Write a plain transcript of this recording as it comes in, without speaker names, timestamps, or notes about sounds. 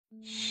One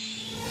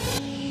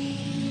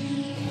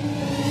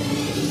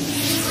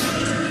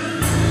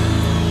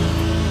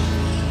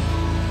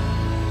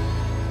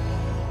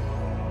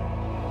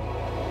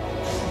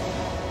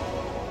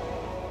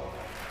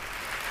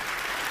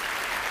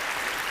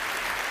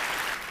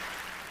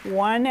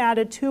out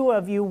of two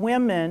of you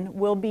women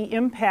will be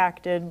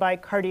impacted by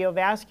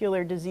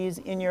cardiovascular disease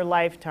in your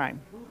lifetime.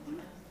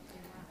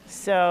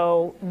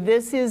 So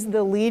this is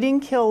the leading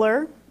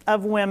killer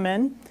of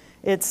women.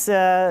 It's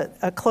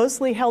a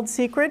closely held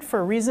secret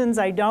for reasons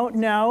I don't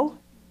know.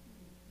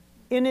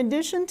 In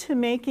addition to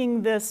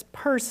making this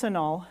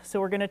personal, so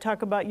we're going to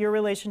talk about your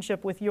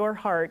relationship with your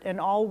heart and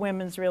all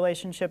women's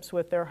relationships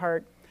with their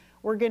heart,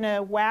 we're going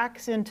to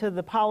wax into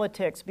the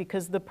politics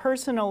because the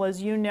personal,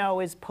 as you know,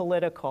 is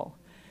political.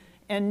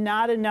 And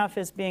not enough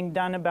is being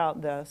done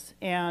about this.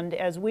 And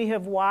as we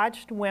have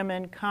watched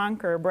women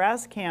conquer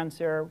breast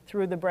cancer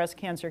through the breast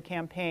cancer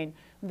campaign,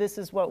 this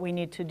is what we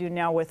need to do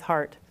now with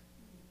heart.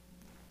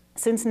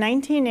 Since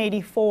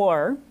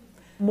 1984,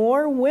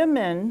 more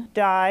women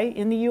die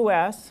in the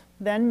US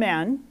than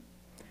men.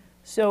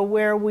 So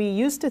where we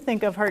used to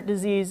think of heart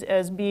disease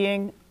as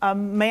being a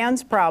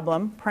man's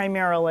problem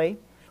primarily,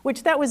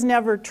 which that was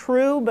never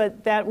true,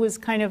 but that was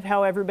kind of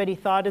how everybody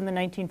thought in the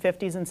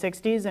 1950s and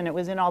 60s, and it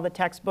was in all the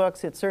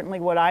textbooks. It's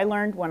certainly what I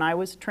learned when I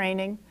was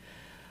training.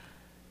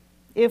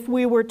 If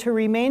we were to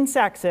remain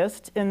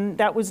sexist, and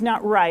that was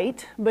not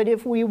right, but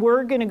if we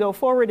were going to go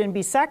forward and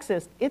be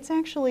sexist, it's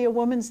actually a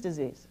woman's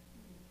disease.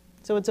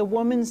 So it's a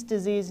woman's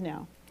disease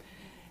now.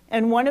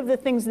 And one of the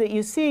things that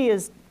you see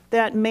is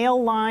that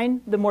male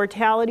line, the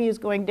mortality is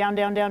going down,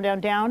 down, down,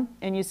 down, down.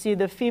 And you see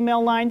the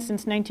female line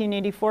since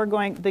 1984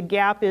 going, the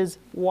gap is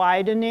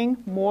widening.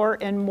 More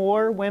and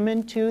more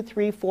women, 2,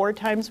 3, 4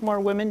 times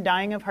more women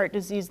dying of heart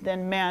disease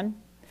than men.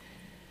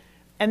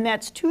 And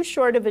that's too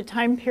short of a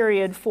time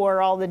period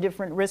for all the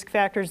different risk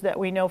factors that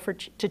we know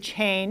to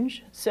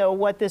change. So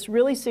what this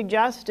really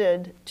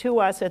suggested to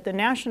us at the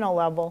national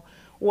level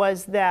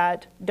was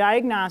that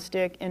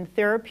diagnostic and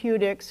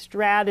therapeutic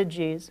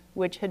strategies,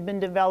 which had been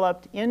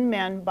developed in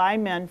men, by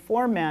men,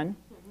 for men,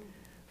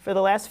 for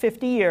the last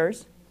 50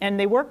 years, and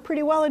they work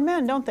pretty well in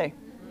men, don't they?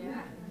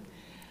 Yeah.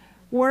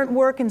 Weren't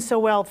working so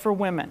well for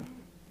women.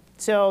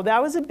 So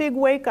that was a big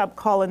wake-up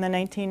call in the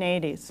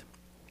 1980s.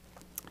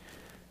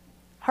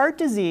 Heart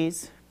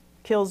disease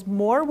kills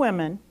more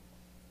women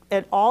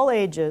at all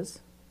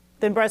ages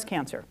than breast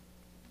cancer.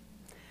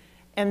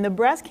 And the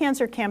breast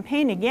cancer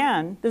campaign,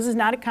 again, this is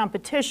not a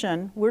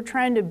competition. We're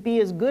trying to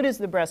be as good as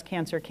the breast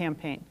cancer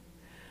campaign.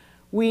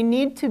 We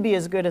need to be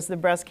as good as the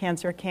breast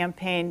cancer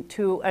campaign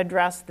to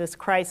address this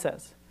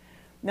crisis.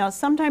 Now,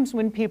 sometimes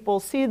when people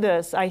see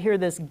this, I hear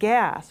this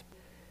gasp.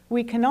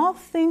 We can all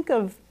think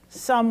of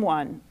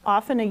someone,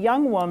 often a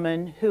young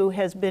woman, who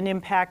has been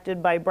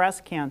impacted by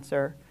breast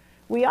cancer.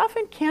 We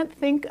often can't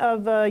think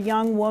of a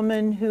young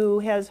woman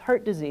who has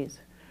heart disease.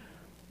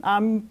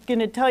 I'm going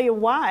to tell you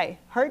why.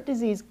 Heart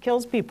disease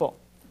kills people,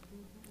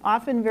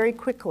 often very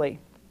quickly.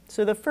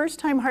 So the first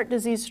time heart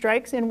disease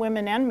strikes in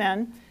women and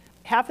men,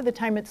 half of the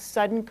time it's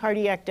sudden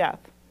cardiac death.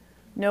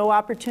 No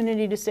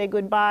opportunity to say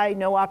goodbye,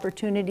 no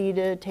opportunity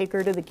to take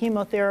her to the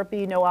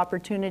chemotherapy, no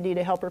opportunity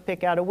to help her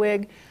pick out a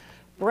wig.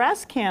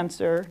 Breast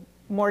cancer,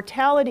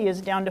 mortality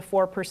is down to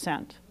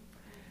 4%.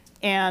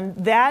 And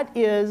that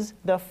is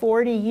the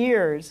 40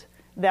 years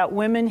that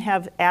women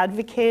have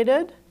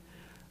advocated.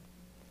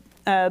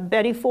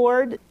 Betty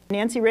Ford,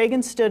 Nancy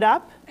Reagan stood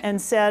up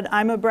and said,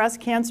 I'm a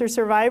breast cancer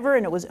survivor,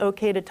 and it was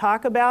okay to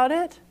talk about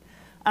it.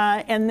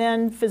 And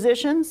then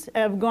physicians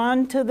have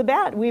gone to the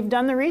bat. We've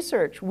done the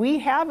research. We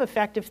have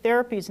effective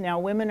therapies now.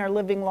 Women are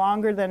living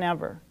longer than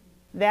ever.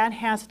 That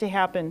has to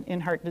happen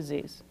in heart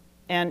disease,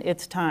 and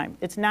it's time.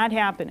 It's not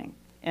happening,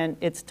 and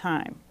it's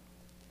time.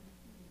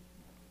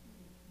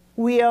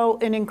 We owe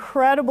an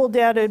incredible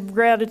debt of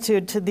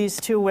gratitude to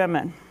these two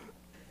women.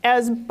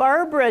 As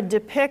Barbara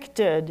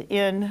depicted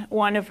in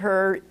one of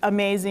her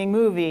amazing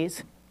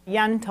movies,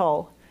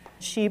 Yentl,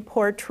 she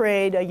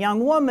portrayed a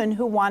young woman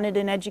who wanted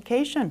an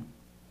education.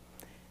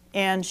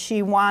 And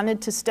she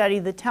wanted to study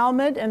the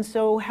Talmud, and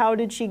so how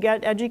did she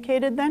get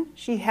educated then?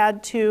 She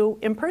had to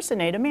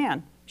impersonate a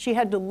man. She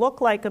had to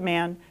look like a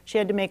man. She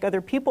had to make other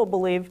people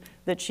believe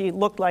that she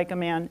looked like a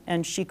man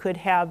and she could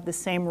have the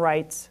same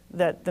rights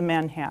that the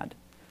men had.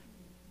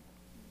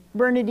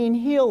 Bernadine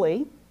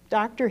Healy,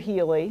 Dr.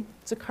 Healy,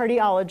 is a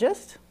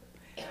cardiologist,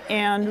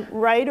 and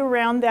right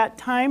around that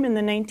time in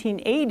the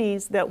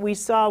 1980s that we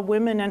saw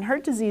women and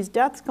heart disease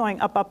deaths going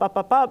up, up, up,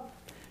 up, up,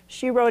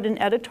 she wrote an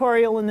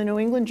editorial in the New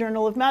England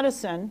Journal of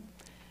Medicine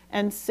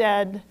and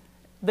said,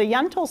 the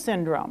Yentl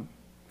syndrome,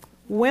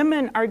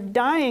 women are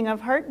dying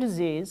of heart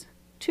disease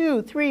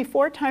 2, 3,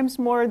 4 times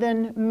more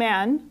than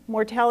men.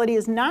 Mortality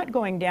is not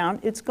going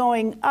down, it's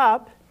going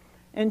up.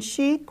 And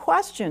she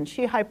questioned,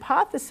 she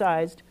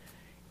hypothesized,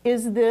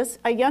 is this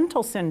a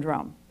Yentl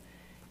syndrome?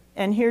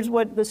 And here's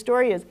what the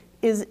story is.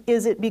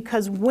 Is it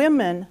because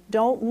women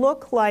don't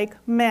look like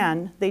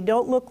men, they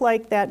don't look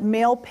like that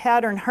male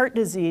pattern heart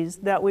disease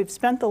that we've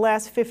spent the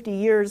last 50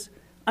 years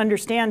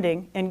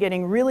understanding and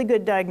getting really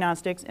good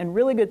diagnostics and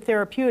really good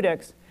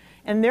therapeutics,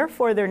 and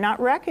therefore they're not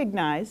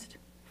recognized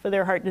for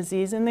their heart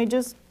disease, and they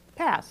just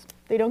pass.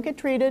 They don't get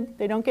treated,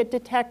 they don't get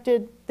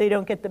detected, they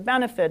don't get the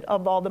benefit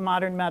of all the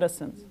modern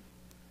medicines.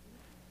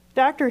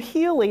 Dr.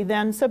 Healy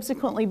then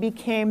subsequently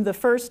became the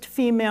first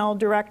female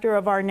director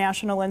of our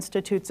National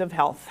Institutes of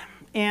Health.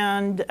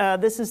 And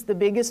this is the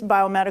biggest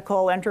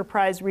biomedical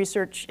enterprise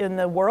research in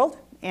the world,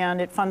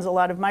 and it funds a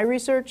lot of my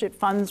research. It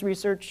funds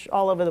research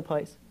all over the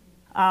place.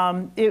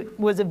 It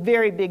was a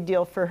very big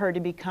deal for her to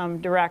become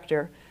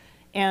director.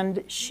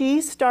 And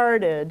she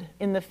started,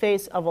 in the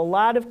face of a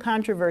lot of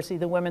controversy,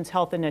 the Women's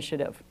Health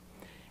Initiative.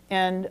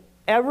 And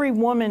every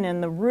woman in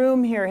the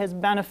room here has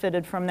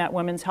benefited from that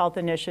Women's Health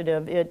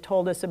Initiative. It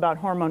told us about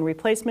hormone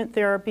replacement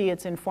therapy.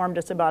 It's informed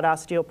us about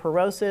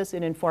osteoporosis.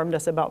 It informed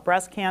us about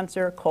breast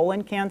cancer,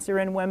 colon cancer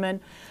in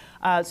women.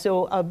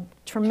 So a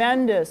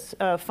tremendous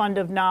fund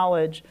of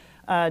knowledge,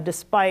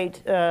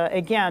 despite,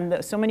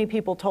 again, so many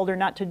people told her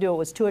not to do it. It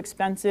was too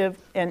expensive.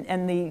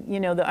 And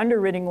the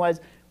underwriting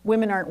was,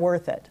 women aren't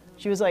worth it.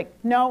 She was like,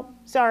 no,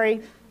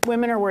 sorry,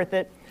 women are worth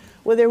it.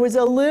 Well, there was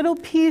a little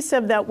piece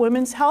of that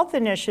Women's Health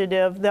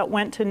Initiative that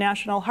went to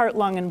National Heart,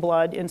 Lung, and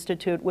Blood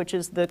Institute, which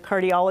is the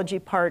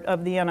cardiology part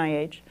of the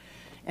NIH.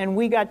 And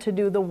we got to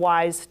do the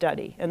WISE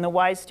study. And the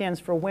WISE stands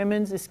for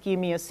Women's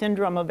Ischemia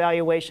Syndrome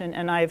Evaluation,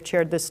 and I have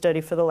chaired this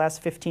study for the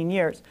last 15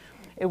 years.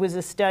 It was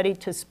a study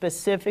to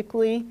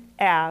specifically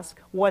ask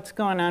what's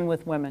going on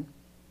with women.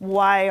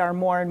 Why are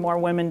more and more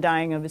women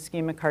dying of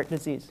ischemic heart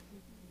disease?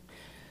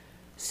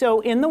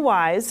 So in the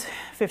WISE,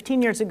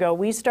 15 years ago,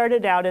 we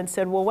started out and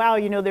said, well, wow,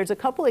 there's a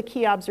couple of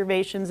key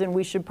observations and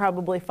we should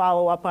probably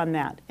follow up on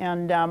that.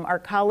 And our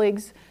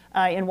colleagues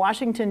in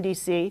Washington,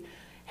 D.C.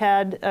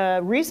 had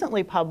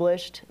recently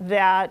published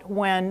that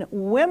when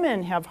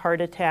women have heart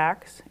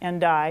attacks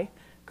and die,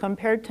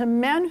 compared to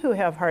men who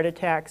have heart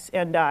attacks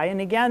and die,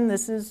 and again,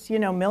 this is,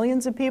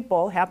 millions of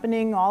people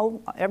happening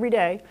every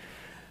day,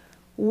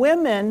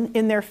 women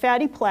in their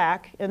fatty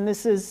plaque, and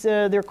this is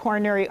their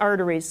coronary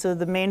arteries, so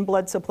the main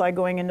blood supply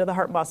going into the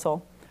heart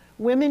muscle,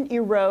 women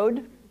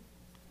erode,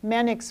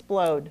 men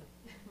explode.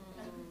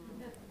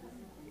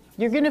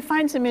 You're going to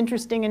find some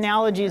interesting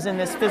analogies in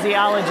this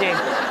physiology.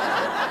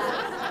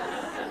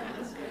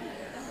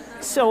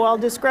 So I'll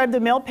describe the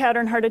male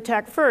pattern heart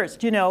attack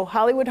first.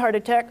 Hollywood heart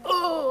attack,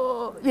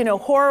 oh,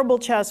 horrible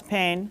chest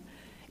pain.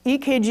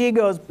 EKG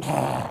goes,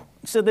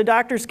 so the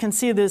doctors can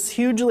see this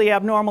hugely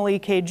abnormal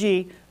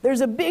EKG.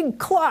 There's a big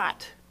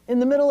clot in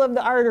the middle of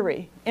the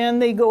artery,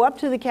 and they go up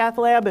to the cath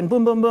lab and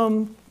boom, boom,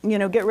 boom,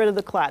 get rid of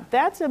the clot.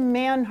 That's a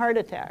man heart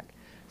attack.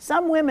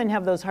 Some women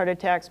have those heart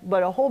attacks,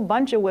 but a whole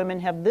bunch of women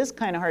have this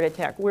kind of heart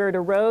attack, where it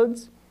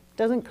erodes,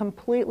 doesn't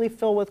completely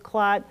fill with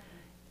clot.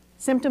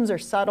 Symptoms are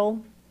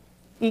subtle.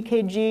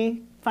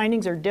 EKG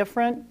findings are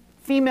different.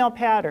 Female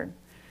pattern.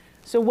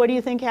 So what do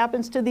you think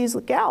happens to these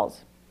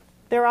gals?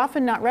 They're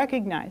often not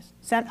recognized,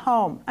 sent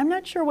home. I'm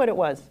not sure what it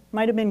was.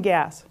 Might have been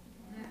gas.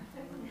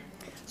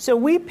 So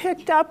we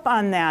picked up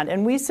on that,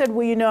 and we said,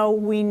 well,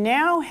 we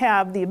now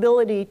have the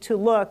ability to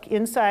look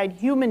inside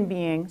human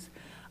beings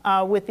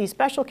with these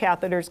special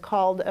catheters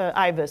called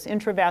IVUS,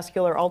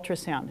 intravascular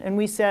ultrasound. And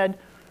we said,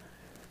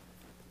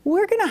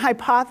 we're going to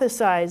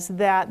hypothesize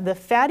that the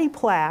fatty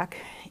plaque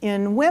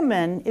in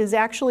women is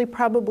actually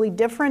probably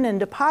different and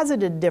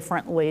deposited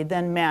differently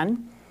than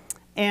men.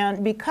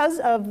 And because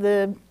of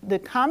the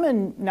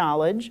common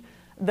knowledge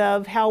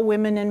of how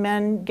women and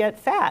men get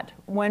fat,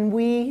 when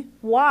we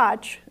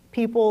watch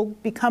people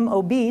become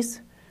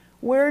obese,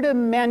 where do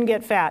men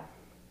get fat?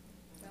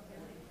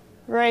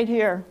 Right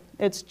here.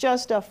 It's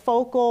just a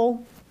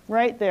focal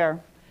right there.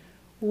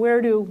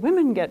 Where do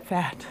women get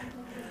fat?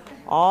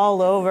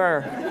 All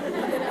over.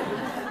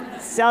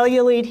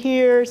 Cellulite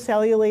here,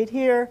 cellulite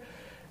here.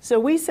 So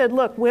we said,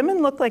 look,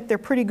 women look like they're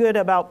pretty good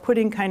about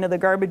putting kind of the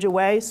garbage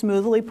away,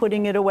 smoothly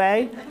putting it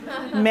away.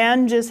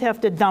 Men just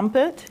have to dump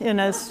it in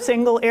a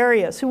single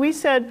area. So we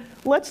said,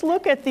 let's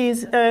look at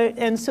these.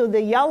 And so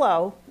the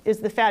yellow is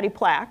the fatty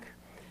plaque.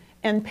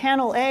 And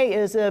panel A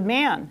is a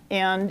man.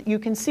 And you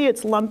can see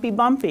it's lumpy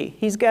bumpy.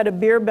 He's got a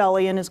beer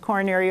belly in his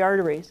coronary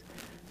arteries.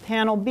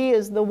 Panel B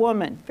is the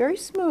woman. Very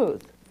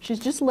smooth. She's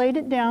just laid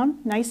it down,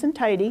 nice and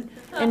tidy.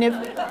 And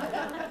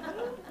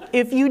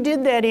if you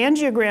did that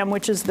angiogram,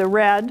 which is the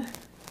red,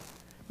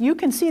 you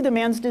can see the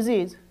man's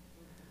disease.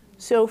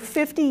 So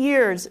 50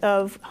 years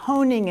of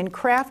honing and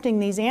crafting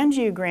these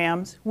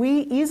angiograms,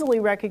 we easily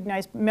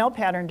recognize male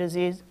pattern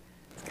disease.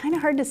 It's kind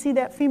of hard to see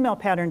that female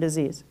pattern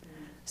disease.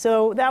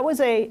 So that was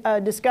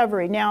a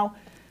discovery. Now,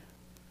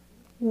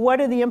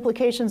 what are the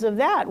implications of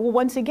that? Well,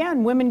 once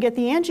again, women get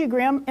the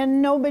angiogram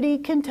and nobody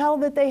can tell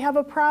that they have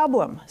a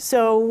problem.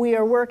 So we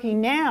are working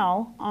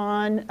now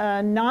on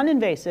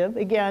non-invasive.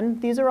 Again,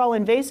 these are all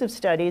invasive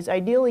studies.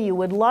 Ideally, you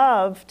would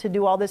love to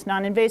do all this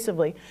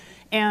non-invasively.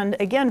 And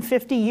again,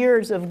 50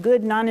 years of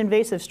good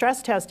non-invasive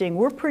stress testing,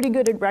 we're pretty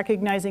good at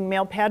recognizing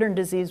male pattern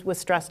disease with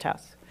stress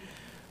tests.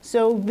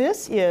 So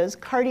this is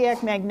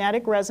cardiac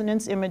magnetic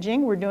resonance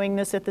imaging. We're doing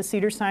this at the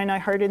Cedars-Sinai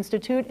Heart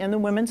Institute and the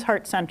Women's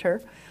Heart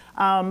Center.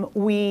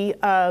 We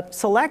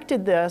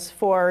selected this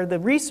for the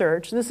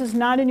research. This is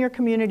not in your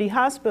community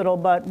hospital,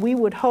 but we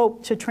would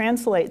hope to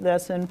translate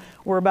this, and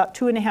we're about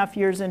 2.5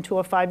 years into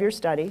a 5-year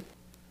study.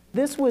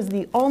 This was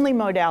the only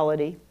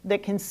modality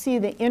that can see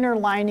the inner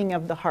lining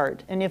of the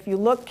heart. And if you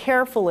look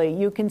carefully,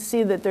 you can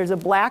see that there's a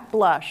black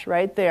blush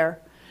right there.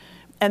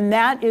 And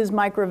that is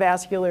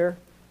microvascular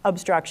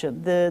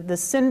obstruction. The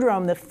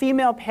syndrome, the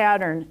female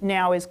pattern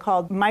now is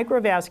called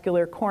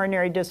microvascular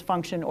coronary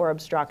dysfunction or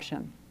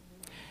obstruction.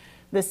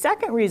 The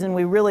second reason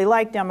we really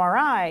liked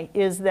MRI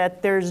is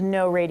that there's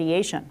no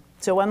radiation.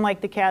 So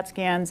unlike the CAT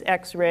scans,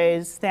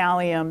 X-rays,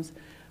 thalliums,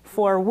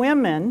 for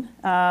women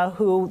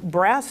who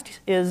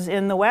breast is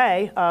in the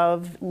way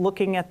of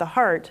looking at the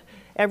heart,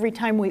 every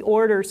time we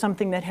order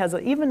something that has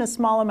even a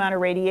small amount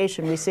of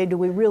radiation, we say, do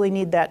we really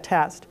need that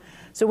test?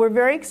 So we're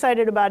very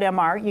excited about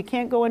MR. You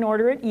can't go and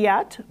order it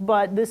yet,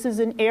 but this is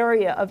an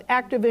area of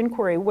active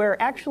inquiry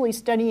where actually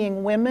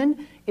studying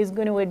women is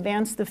going to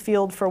advance the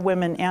field for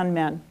women and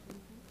men.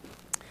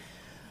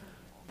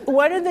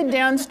 What are the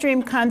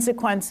downstream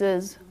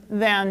consequences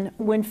then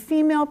when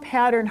female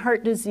pattern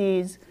heart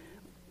disease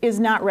is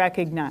not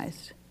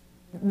recognized?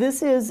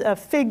 This is a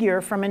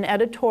figure from an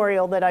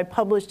editorial that I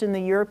published in the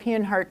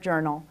European Heart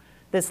Journal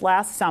this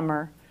last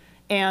summer.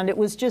 And it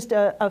was just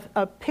a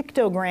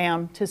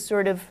pictogram to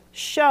sort of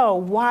show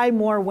why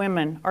more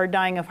women are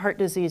dying of heart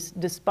disease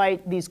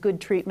despite these good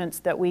treatments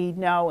that we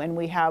know and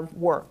we have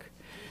work.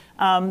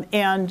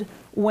 And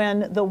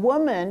when the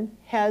woman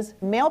has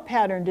male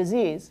pattern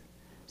disease,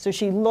 so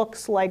she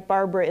looks like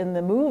Barbara in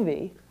the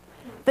movie,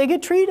 they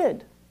get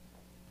treated.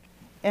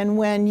 And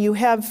when you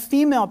have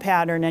female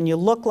pattern and you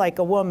look like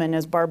a woman,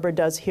 as Barbara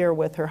does here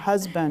with her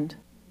husband,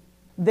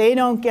 they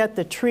don't get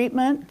the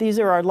treatment. These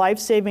are our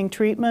life-saving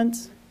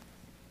treatments.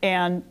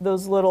 And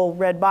those little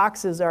red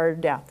boxes are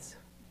deaths.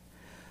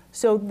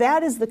 So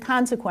that is the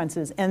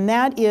consequences, and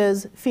that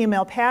is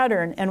female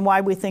pattern and why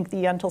we think the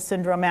Yentl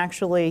syndrome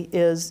actually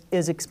is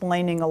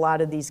explaining a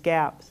lot of these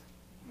gaps.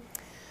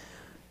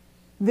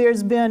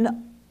 There's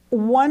been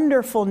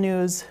wonderful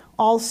news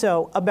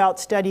also about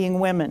studying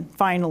women,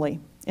 finally,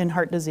 in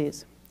heart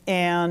disease.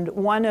 And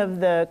one of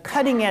the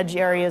cutting-edge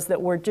areas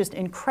that we're just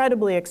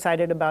incredibly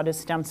excited about is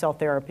stem cell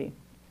therapy.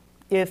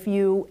 If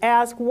you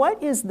ask,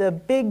 what is the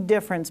big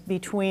difference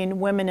between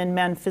women and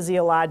men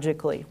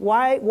physiologically?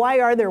 Why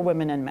are there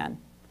women and men?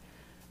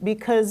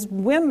 Because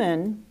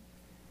women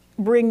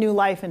bring new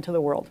life into the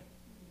world.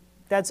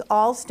 That's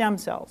all stem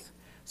cells.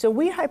 So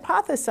we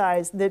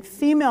hypothesize that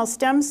female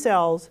stem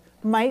cells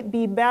might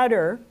be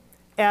better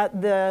at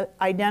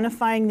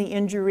identifying the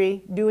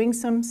injury, doing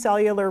some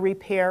cellular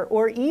repair,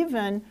 or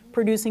even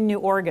producing new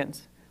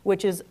organs,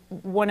 which is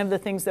one of the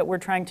things that we're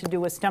trying to do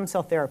with stem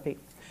cell therapy.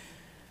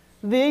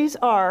 These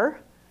are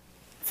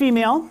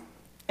female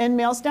and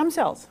male stem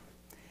cells.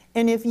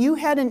 And if you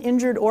had an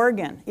injured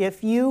organ,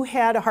 if you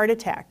had a heart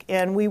attack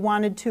and we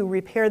wanted to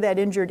repair that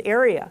injured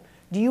area,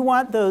 do you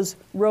want those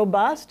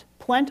robust,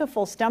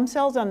 plentiful stem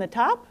cells on the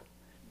top?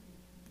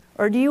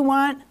 Or do you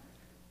want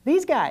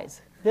these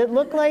guys that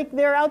look like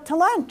they're out to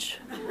lunch?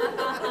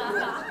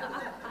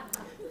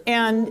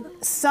 And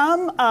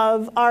some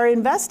of our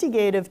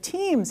investigative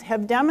teams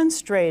have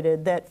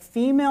demonstrated that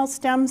female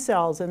stem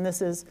cells, and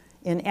this is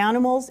in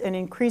animals, and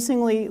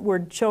increasingly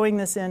we're showing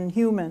this in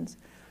humans,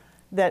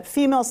 that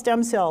female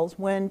stem cells,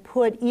 when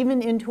put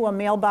even into a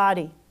male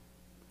body,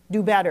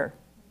 do better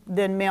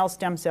than male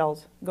stem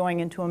cells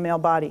going into a male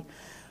body.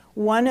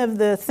 One of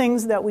the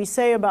things that we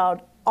say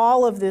about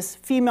all of this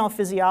female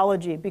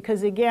physiology,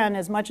 because again,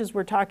 as much as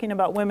we're talking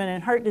about women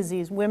and heart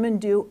disease, women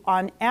do,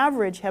 on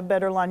average, have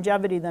better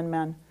longevity than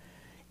men,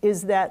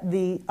 is that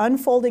the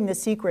unfolding the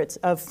secrets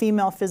of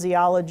female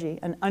physiology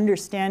and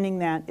understanding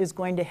that is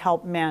going to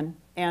help men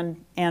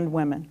and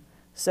women.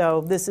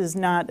 So this is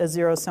not a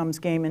zero-sum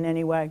game in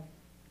any way.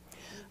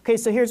 Okay,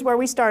 so here's where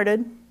we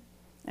started.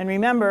 And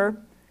remember,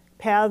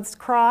 paths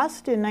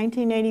crossed in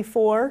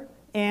 1984,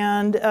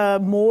 and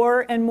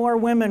more and more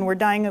women were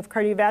dying of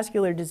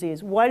cardiovascular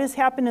disease. What has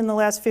happened in the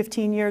last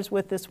 15 years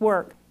with this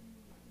work?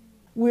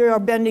 We are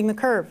bending the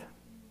curve.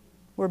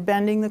 We're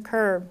bending the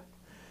curve.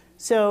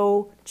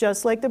 So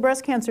just like the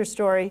breast cancer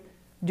story,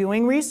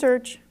 doing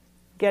research,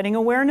 getting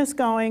awareness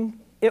going,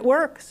 it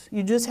works.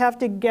 You just have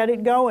to get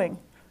it going.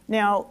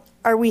 Now,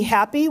 are we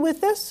happy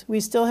with this? We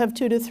still have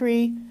 2 to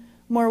 3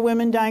 more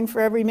women dying for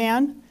every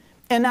man.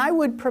 And I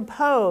would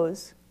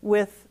propose,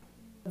 with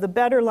the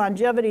better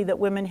longevity that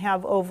women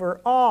have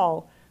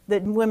overall,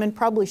 that women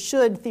probably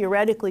should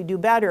theoretically do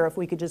better if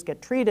we could just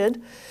get treated.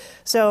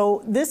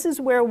 So this is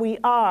where we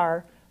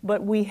are,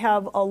 but we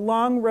have a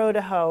long road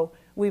to hoe.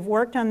 We've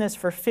worked on this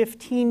for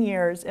 15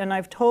 years, and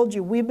I've told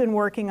you we've been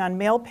working on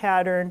male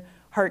pattern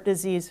heart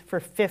disease for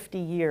 50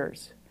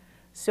 years.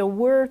 So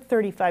we're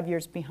 35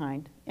 years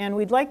behind. And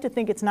we'd like to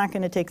think it's not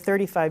going to take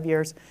 35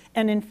 years.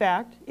 And in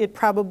fact, it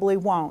probably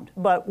won't.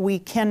 But we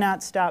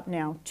cannot stop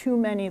now. Too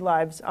many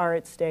lives are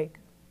at stake.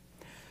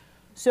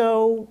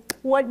 So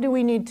what do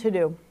we need to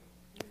do?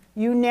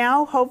 You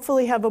now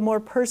hopefully have a more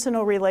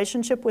personal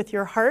relationship with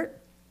your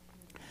heart.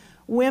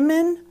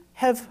 Women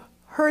have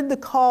heard the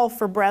call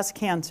for breast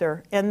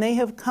cancer, and they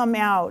have come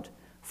out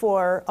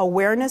for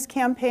awareness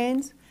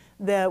campaigns.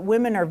 The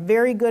women are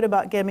very good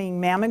about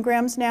getting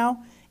mammograms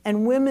now,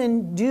 and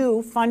women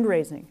do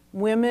fundraising.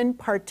 Women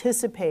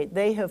participate.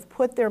 They have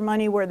put their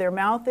money where their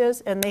mouth is,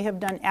 and they have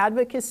done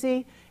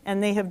advocacy,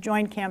 and they have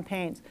joined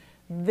campaigns.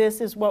 This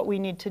is what we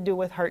need to do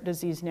with heart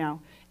disease now,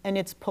 and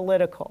it's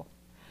political.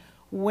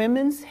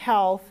 Women's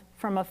health,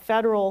 from a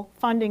federal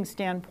funding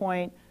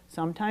standpoint,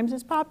 sometimes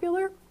is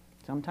popular,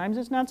 sometimes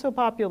it's not so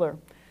popular.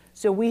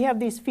 So we have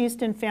these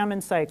feast and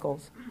famine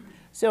cycles.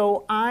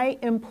 So I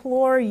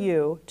implore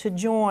you to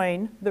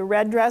join the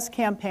Red Dress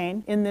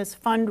campaign in this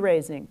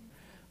fundraising.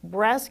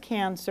 Breast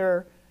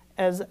cancer,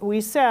 as we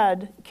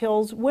said,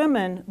 kills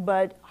women,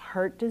 but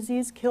heart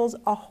disease kills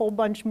a whole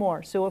bunch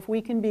more. So if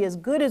we can be as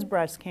good as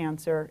breast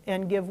cancer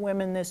and give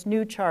women this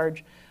new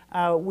charge,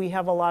 we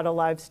have a lot of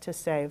lives to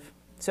save.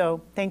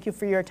 So thank you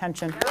for your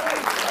attention.